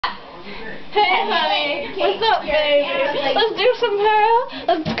Hey, honey. What's up, baby? Let's do some hair.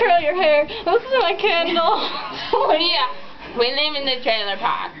 Let's curl your hair. Let's do my candle. Yeah, we live in the trailer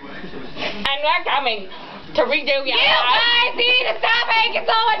park. And we're coming to redo your life. You guys need to stop making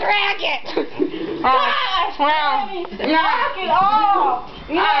so much racket. Gosh, knock it off.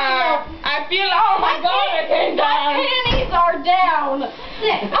 I feel, oh my God, I came down. My panties are down.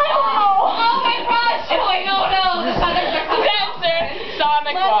 I don't know. Oh my gosh, showing, oh no.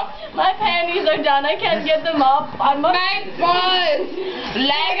 Sonic Boss. My panties are done. I can't get them up. I'm a Nice buzz.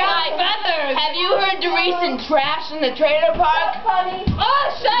 Like feathers. Have you heard the recent trash in the trailer park? funny. Oh,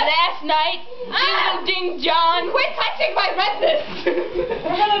 shut last night, Jingle Ding John. Quit touching my redness.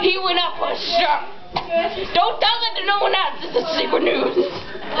 He went up for sure. Don't tell it to no one else. This is secret news.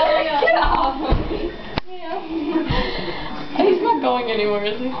 Oh, yeah. Get off. He's not going anywhere,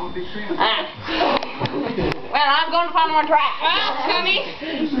 is he? Well, I'm going to find more trash. Well, honey,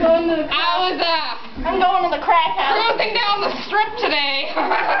 I'm going to the crack house. cruising down the strip today.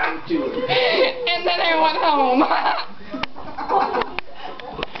 And then I went home.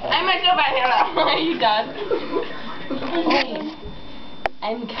 I myself out here. Are you done?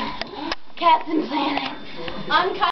 I'm Captain Planet. I'm